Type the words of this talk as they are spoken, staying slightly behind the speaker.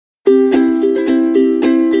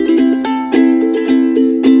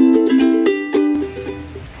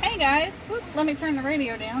let me turn the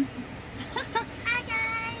radio down. Hi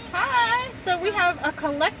guys! Hi! So we have a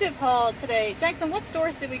collective haul today. Jackson, what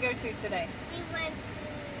stores did we go to today? We went to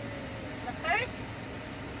the first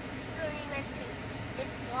store we went to.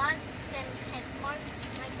 It's Ross, then PetSmart,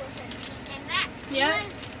 Michael said TJMaxx. Yeah.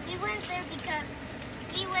 We went there because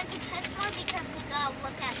we went to PetSmart because we got to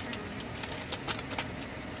look at them.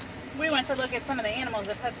 We went to look at some of the animals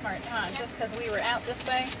at PetSmart, just because we were out this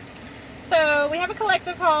way. So we have a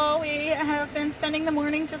collective haul. We have been spending the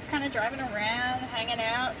morning just kind of driving around, hanging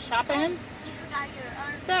out, shopping. You forgot your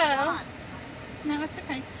So, no, it's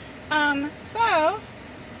okay. So,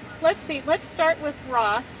 let's see. Let's start with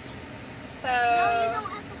Ross. So, No, you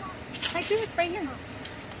don't have to watch. I do. It's right here.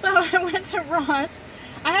 So I went to Ross.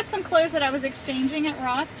 I had some clothes that I was exchanging at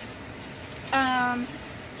Ross.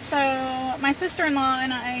 So my sister-in-law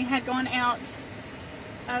and I had gone out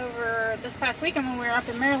over this past weekend when we were up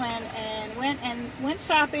in Maryland and went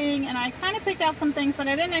shopping, and I kind of picked out some things, but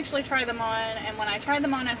I didn't actually try them on, and when I tried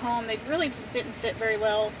them on at home they really just didn't fit very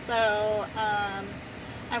well. So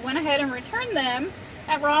I went ahead and returned them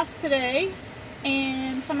at Ross today,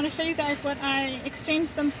 and so I'm going to show you guys what I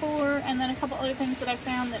exchanged them for, and then a couple other things that I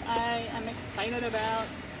found that I am excited about.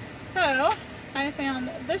 So I found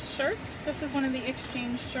this shirt. This is one of the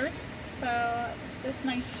exchange shirts. So this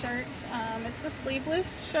nice shirt, it's a sleeveless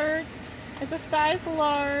shirt. It's a size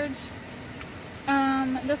large.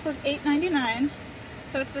 This was $8.99.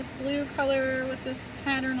 So it's this blue color with this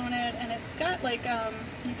pattern on it, and it's got like,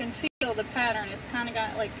 you can feel the pattern. It's kind of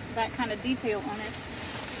got like that kind of detail on it.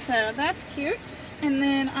 So that's cute. And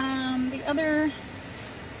then the other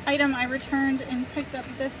item I returned and picked up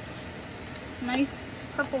this nice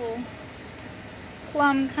purple,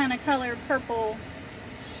 plum kind of color purple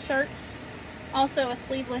shirt. Also a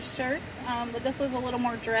sleeveless shirt, but this was a little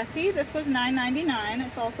more dressy. This was $9.99.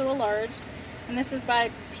 It's also a large, and this is by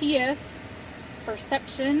PS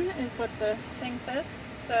Perception is what the thing says.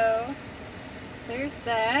 So there's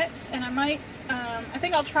that, and I might I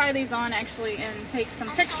think I'll try these on actually and take some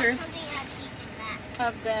pictures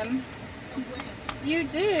of them. You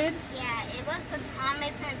did? Yeah, it was the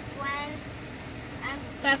Thomas and Friends.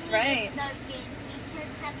 That's right. You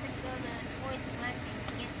just have to go to Toys R Us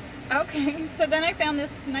and get them. Okay, so then I found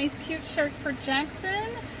this nice cute shirt for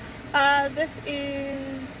Jackson. This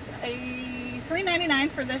is a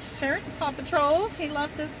 $3.99 for this shirt, Paw Patrol. He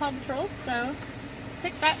loves his Paw Patrol, so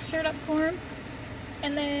pick that shirt up for him.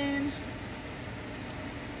 And then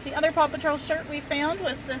the other Paw Patrol shirt we found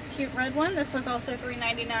was this cute red one. This was also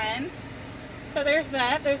 $3.99. So there's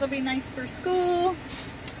that. Those will be nice for school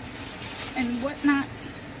and whatnot.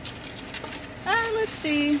 Let's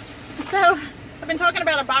see. So I've been talking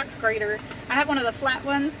about a box grater. I have one of the flat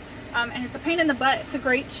ones, and it's a pain in the butt to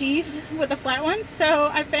grate cheese with a flat one. So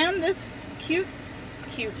I found this cute.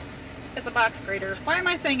 It's a box grater. Why am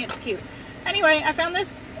I saying it's cute? Anyway, I found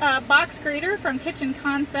this box grater from Kitchen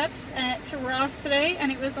Concepts at Ross today,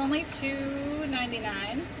 and it was only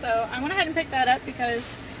 $2.99. So I went ahead and picked that up because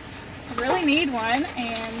I really need one.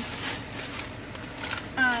 And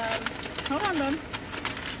hold on, bud.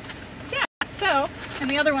 Yeah. So, and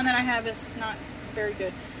the other one that I have is not very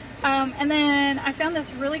good. And then I found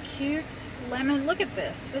this really cute lemon. Look at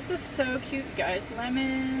this. This is so cute, guys.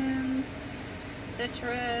 Lemons,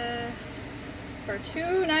 citrus, for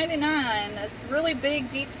 $2.99. This really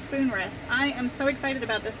big, deep spoon rest. I am so excited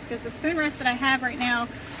about this because the spoon rest that I have right now,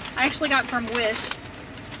 I actually got from Wish,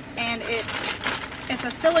 and it's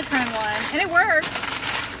a silicone one, and it works.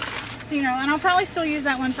 You know, and I'll probably still use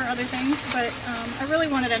that one for other things, but I really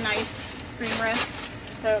wanted a nice spoon rest.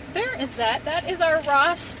 So there is that. That is our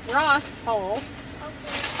Ross haul.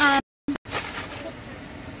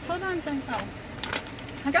 Hold on, Jen. Oh.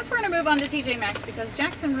 I guess we're going to move on to TJMaxx because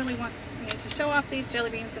Jackson really wants me to show off these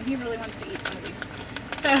jelly beans, and he really wants to eat some of these.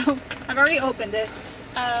 So I've already opened it.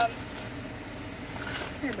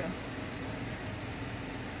 Here, boo.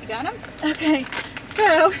 You got them? Okay.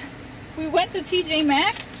 So we went to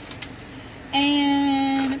TJMaxx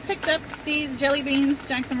and picked up these jelly beans.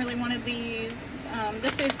 Jackson really wanted these.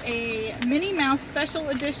 This is a Minnie Mouse Special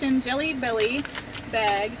Edition Jelly Belly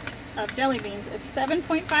bag of jelly beans. It's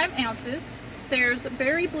 7.5 ounces. There's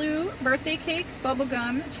berry blue, birthday cake, bubble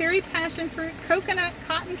gum, cherry passion fruit, coconut,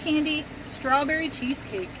 cotton candy, strawberry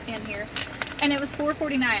cheesecake in here. And it was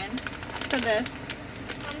 $4.49 for this.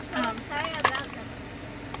 I'm so sorry about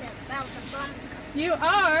the bump. You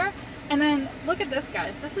are. And then look at this,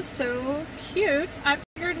 guys. This is so cute. I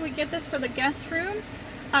figured we'd get this for the guest room.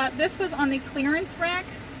 This was on the clearance rack.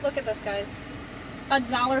 Look at this, guys.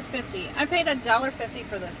 $1.50. I paid $1.50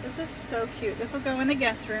 for this. This is so cute. This will go in the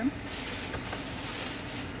guest room.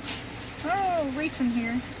 Oh, reach in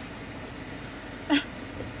here.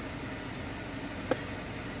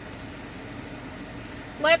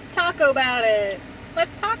 about it.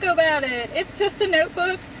 Let's talk about it. It's just a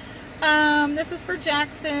notebook. This is for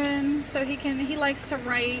Jackson, so he likes to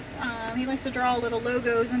write. He likes to draw little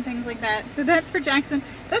logos and things like that. So that's for Jackson.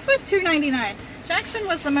 This was $2.99. Jackson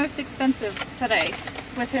was the most expensive today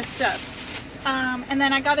with his stuff. And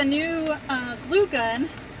then I got a new glue gun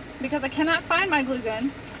because I cannot find my glue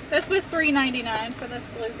gun. This was $3.99 for this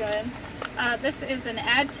glue gun. This is an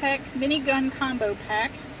AdTech mini gun combo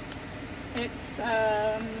pack. It's,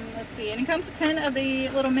 let's see, and it comes with 10 of the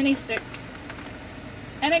little mini sticks.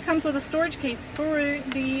 And it comes with a storage case for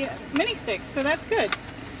the mini sticks, so that's good.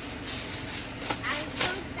 I'm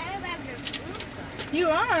so excited about your glue gun. You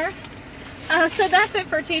are. So that's it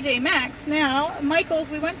for TJMaxx. Now, Michael's,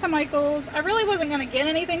 we went to Michael's. I really wasn't going to get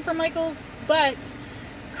anything from Michael's, but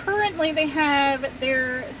currently they have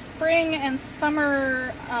their spring and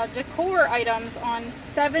summer decor items on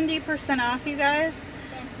 70% off, you guys.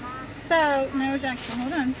 So, no, Jackson,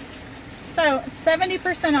 hold on. So,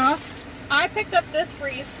 70% off. I picked up this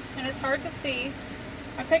wreath, and it's hard to see.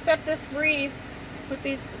 I picked up this wreath with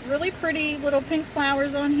these really pretty little pink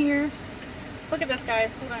flowers on here. Look at this,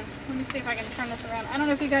 guys. Hold on. Let me see if I can turn this around. I don't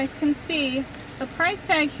know if you guys can see the price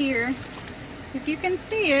tag here. If you can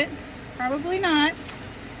see it, probably not.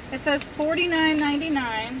 It says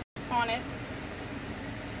 $49.99 on it.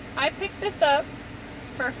 I picked this up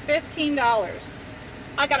for $15.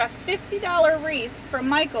 I got a $50 wreath from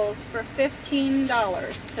Michael's for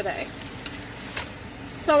 $15 today.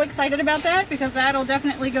 So excited about that because that'll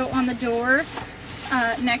definitely go on the door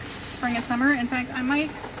next spring and summer. In fact, I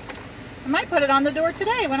might put it on the door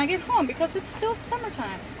today when I get home because it's still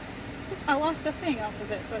summertime. I lost a thing off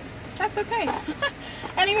of it, but that's okay.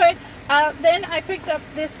 Anyway, then I picked up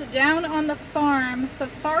this Down on the Farm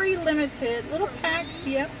Safari Limited little pack,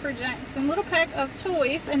 yep, for Jackson, little pack of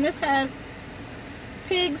toys, and this has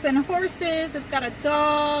pigs and horses. It's got a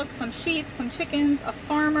dog, some sheep, some chickens, a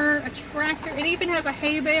farmer, a tractor. It even has a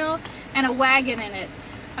hay bale and a wagon in it.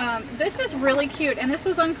 This is really cute, and this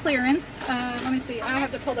was on clearance. Let me see. I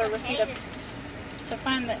have to pull the receipt up to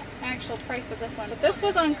find the actual price of this one. But this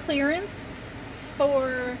was on clearance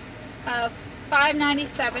for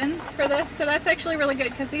 $5.97 for this. So that's actually really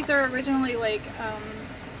good because these are originally like,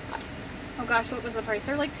 oh gosh, what was the price?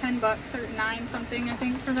 They're like 10 bucks or 9 something, I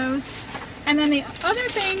think, for those. And then the other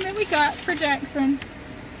thing that we got for Jackson,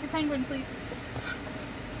 your penguin, please.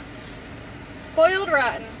 Spoiled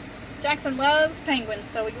Rotten. Jackson loves penguins,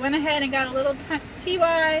 so we went ahead and got a little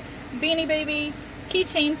TY Beanie Baby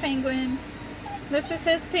keychain penguin. This is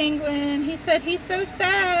his penguin. He said he's so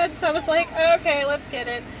sad, so I was like, okay, let's get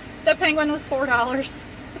it. The penguin was $4. I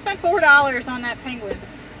spent $4 on that penguin.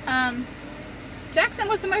 Jackson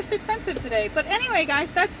was the most expensive today. But anyway, guys,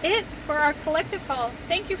 that's it for our collective haul.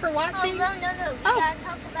 Thank you for watching. Oh, no. We gotta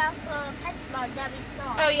talk about the PetSmart that we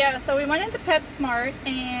saw. Oh, yeah. So we went into PetSmart,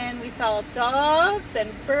 and we saw dogs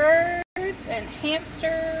and birds and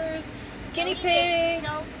hamsters, guinea pigs,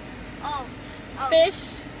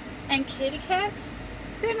 fish, and kitty cats.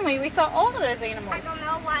 Didn't we? We saw all of those animals. I don't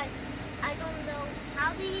know why. I don't know.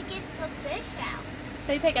 How do you get the fish out?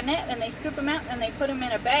 They take a net and they scoop them out and they put them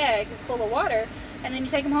in a bag full of water, and then you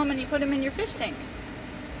take them home and you put them in your fish tank.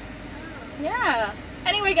 Oh. Yeah.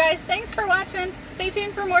 Anyway, guys, thanks for watching. Stay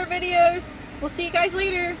tuned for more videos. We'll see you guys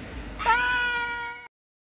later. Bye!